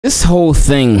This whole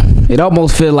thing, it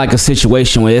almost feels like a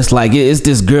situation where it's like it's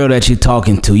this girl that you're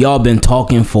talking to. Y'all been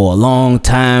talking for a long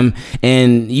time,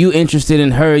 and you interested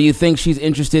in her. You think she's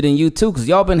interested in you too, because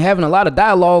y'all been having a lot of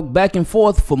dialogue back and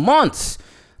forth for months.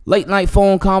 Late night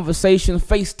phone conversations,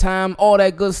 FaceTime, all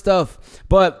that good stuff.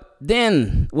 But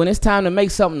then when it's time to make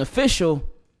something official,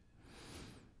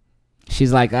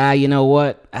 she's like, you know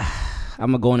what? I'm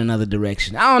gonna go in another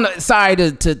direction. I don't know. Sorry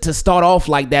to start off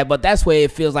like that, but that's where it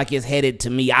feels like it's headed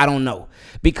to me. I don't know,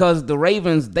 because the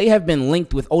Ravens, they have been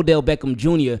linked with Odell Beckham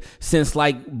Jr. since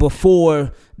like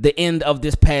before the end of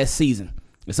this past season.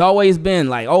 It's always been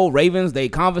like, oh, Ravens, they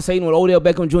conversating with Odell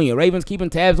Beckham Jr. Ravens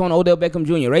keeping tabs on Odell Beckham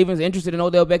Jr. Ravens interested in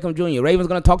Odell Beckham Jr. Ravens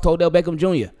gonna talk to Odell Beckham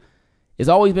Jr. It's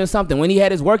always been something. When he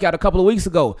had his workout a couple of weeks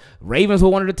ago, Ravens were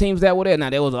one of the teams that were there. Now,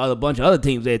 there was a bunch of other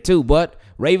teams there too, but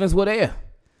Ravens were there.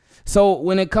 So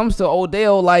when it comes to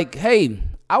Odell, like, hey,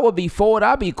 I would be forward.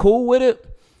 I'd be cool with it.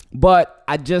 But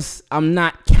I'm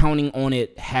not counting on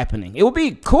it happening. It would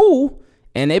be cool,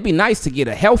 and it'd be nice to get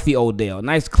a healthy Odell,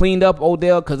 nice cleaned up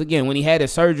Odell. Because, again, when he had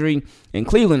his surgery in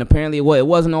Cleveland, apparently it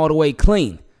wasn't all the way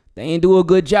clean. They didn't do a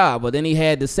good job. But then he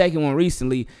had the second one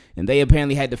recently, and they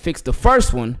apparently had to fix the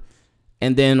first one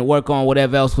and then work on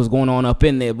whatever else was going on up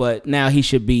in there. But now he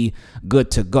should be good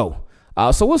to go.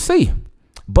 So we'll see.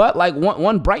 But like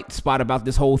one bright spot about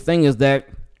this whole thing is that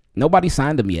nobody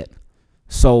signed him yet.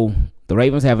 So the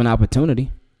Ravens have an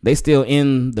opportunity. They still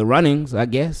in the runnings, I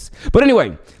guess. But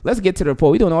anyway, let's get to the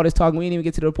report. We doing all this talking. We didn't even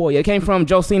get to the report yet. It came from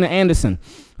Josina Anderson,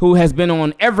 who has been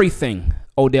on everything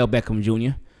Odell Beckham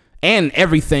Jr. and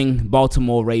everything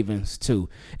Baltimore Ravens too.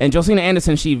 And Josina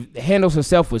Anderson, she handles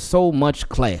herself with so much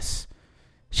class.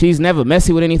 She's never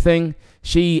messy with anything.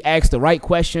 She asks the right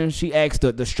questions. She asks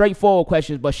the straightforward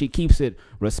questions, but she keeps it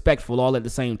respectful all at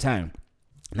the same time.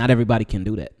 Not everybody can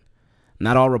do that.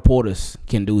 Not all reporters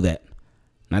can do that.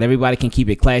 Not everybody can keep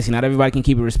it classy. Not everybody can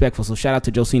keep it respectful. So shout out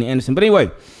to Josina Anderson. But anyway,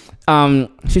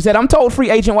 she said, I'm told free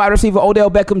agent wide receiver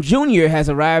Odell Beckham Jr. has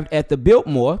arrived at the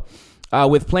Biltmore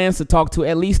with plans to talk to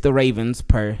at least the Ravens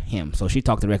per him. So she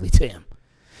talked directly to him.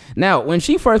 Now, when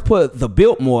she first put the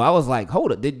Biltmore, I was like,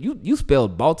 hold up, did you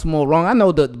spelled Baltimore wrong? I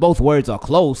know that both words are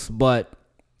close, but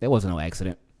there wasn't no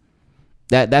accident.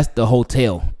 That's the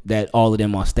hotel that all of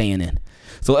them are staying in.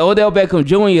 So Odell Beckham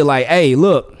Jr. like, hey,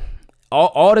 look,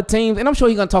 all the teams, and I'm sure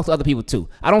he's going to talk to other people too.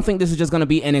 I don't think this is just going to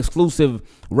be an exclusive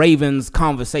Ravens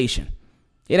conversation.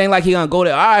 It ain't like he's going to go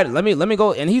there, all right, let me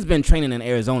go. And he's been training in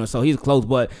Arizona, so he's close,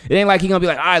 but it ain't like he's going to be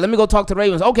like, all right, let me go talk to the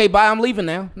Ravens. Okay, bye, I'm leaving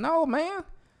now. No, man.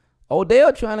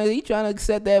 Odell trying to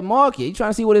set that market. He trying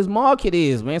to see what his market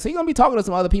is, man. So he's gonna be talking to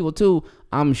some other people too,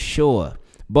 I'm sure.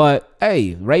 But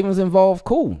hey, Ravens involved,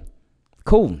 cool.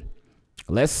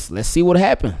 Let's see what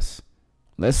happens.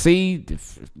 Let's see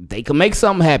if they can make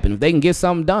something happen, if they can get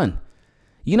something done.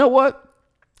 You know what?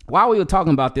 While we were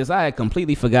talking about this, I had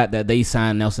completely forgot that they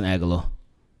signed Nelson Agholor.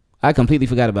 I completely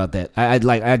forgot about that.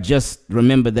 I just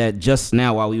remembered that just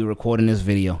now while we were recording this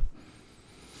video.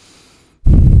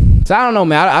 So I don't know,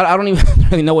 man. I don't even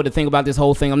really know what to think about this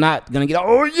whole thing. I'm not gonna get,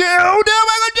 oh yeah, Odell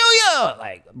Beckham Jr.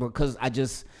 Like,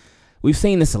 because we've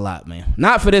seen this a lot, man.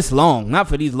 Not for this long, not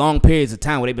for these long periods of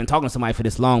time where they've been talking to somebody for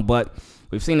this long, but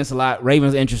we've seen this a lot.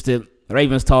 Ravens interested,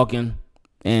 Ravens talking,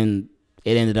 and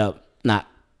it ended up not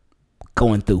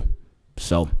going through.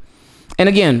 So, and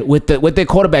again, with their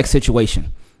quarterback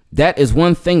situation, that is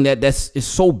one thing is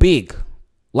so big,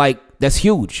 like that's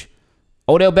huge.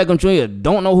 Odell Beckham Jr.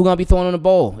 don't know who's going to be throwing on the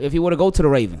ball if he were to go to the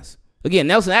Ravens. Again,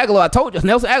 Nelson Agholor, I told you,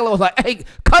 Nelson Agholor was like, hey,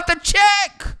 cut the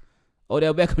check.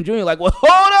 Odell Beckham Jr. like, well,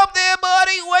 hold up there,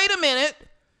 buddy. Wait a minute.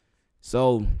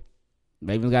 So,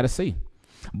 Ravens got to see.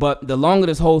 But the longer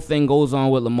this whole thing goes on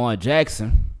with Lamar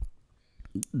Jackson,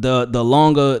 the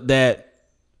longer that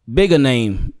bigger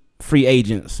name free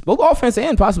agents, both offense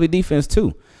and possibly defense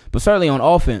too, but certainly on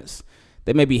offense,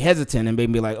 they may be hesitant and may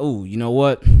be like, oh, you know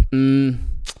what?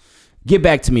 Get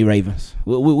back to me, Ravens.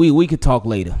 We could talk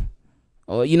later.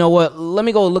 Or you know what? Let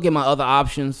me go look at my other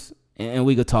options, and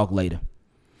we could talk later.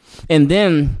 And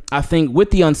then I think with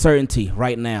the uncertainty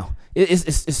right now,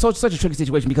 it's such a tricky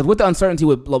situation, because with the uncertainty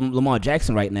with Lamar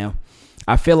Jackson right now,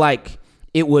 I feel like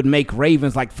it would make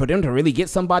Ravens, like for them to really get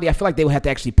somebody, I feel like they would have to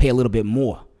actually pay a little bit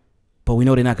more. But we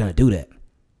know they're not going to do that.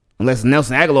 Unless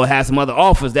Nelson Agholor has some other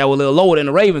offers that were a little lower than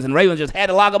the Ravens, and the Ravens just had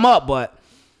to lock them up. But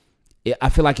I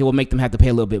feel like it will make them have to pay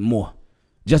a little bit more.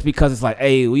 Just because it's like,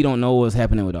 hey, we don't know what's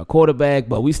happening with our quarterback,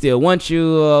 but we still want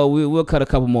you. We'll cut a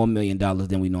couple more $1 million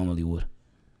than we normally would.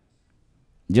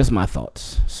 Just my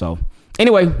thoughts. So,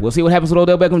 anyway, we'll see what happens with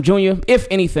Odell Beckham Jr., if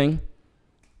anything.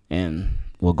 And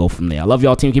we'll go from there. I love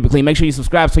y'all, team. Keep it clean. Make sure you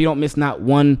subscribe so you don't miss not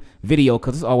one video,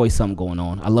 because there's always something going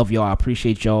on. I love y'all. I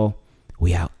appreciate y'all.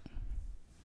 We out.